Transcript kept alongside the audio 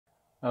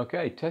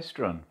Okay, test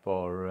run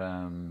for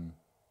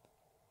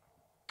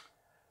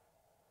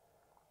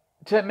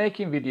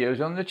making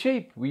videos on the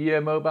cheap with your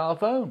mobile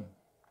phone.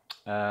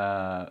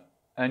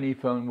 Any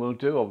phone will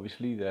do.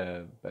 Obviously,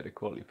 the better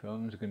quality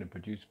phones are going to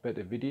produce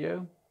better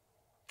video,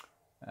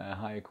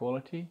 higher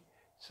quality.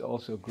 It's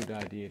also a good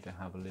idea to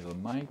have a little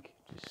mic,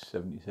 just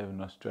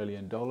 77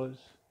 Australian dollars.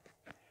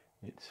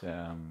 It's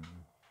I'll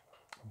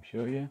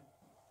show you.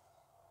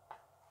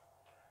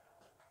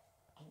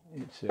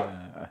 It's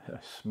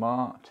a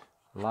Smart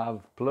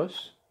Lav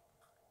Plus.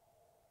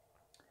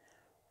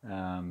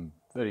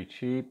 Very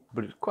cheap,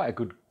 but it's quite a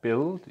good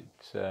build.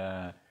 It's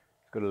got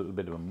a little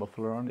bit of a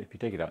muffler on it. If you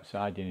take it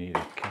outside, you need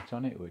a cat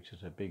on it, which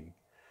is a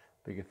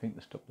bigger thing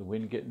to stop the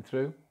wind getting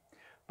through.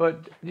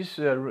 But just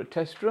a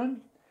test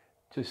run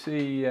to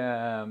see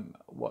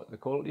what the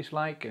quality's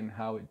like and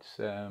how it's.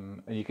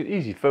 And you can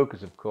easily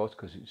focus, of course,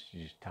 because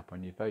you just tap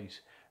on your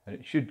face, and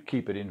it should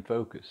keep it in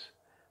focus.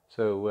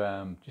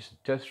 So just a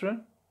test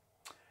run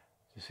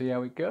to see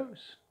how it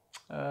goes.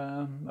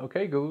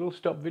 Okay, Google,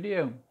 stop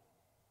video.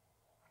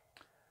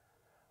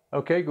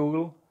 Okay,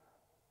 Google.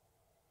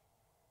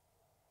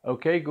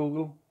 Okay,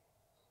 Google.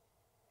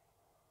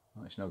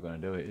 Well, it's not going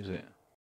to do it, is it?